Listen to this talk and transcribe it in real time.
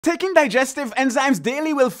Taking digestive enzymes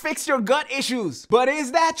daily will fix your gut issues. But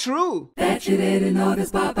is that true? Bet you didn't know this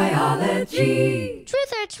about biology.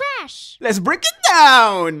 Truth or trash? Let's break it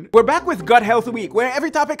down! We're back with Gut Health Week, where every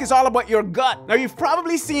topic is all about your gut. Now, you've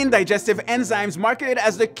probably seen digestive enzymes marketed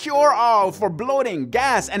as the cure-all for bloating,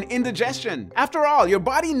 gas, and indigestion. After all, your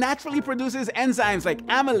body naturally produces enzymes like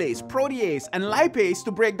amylase, protease, and lipase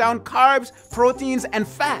to break down carbs, proteins, and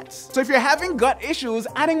fats. So if you're having gut issues,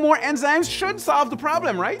 adding more enzymes should solve the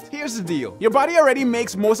problem, right? Here's the deal. Your body already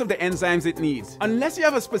makes most of the enzymes it needs, unless you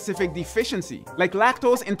have a specific deficiency, like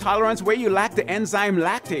lactose intolerance where you lack the enzyme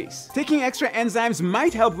lactase. Taking extra enzymes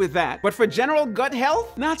might help with that, but for general gut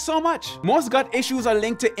health, not so much. Most gut issues are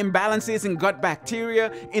linked to imbalances in gut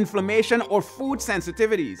bacteria, inflammation, or food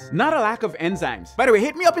sensitivities, not a lack of enzymes. By the way,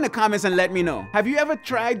 hit me up in the comments and let me know. Have you ever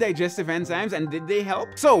tried digestive enzymes and did they help?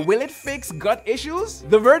 So, will it fix gut issues?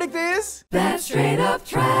 The verdict is... That's straight up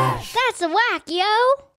trash. That's a whack, yo!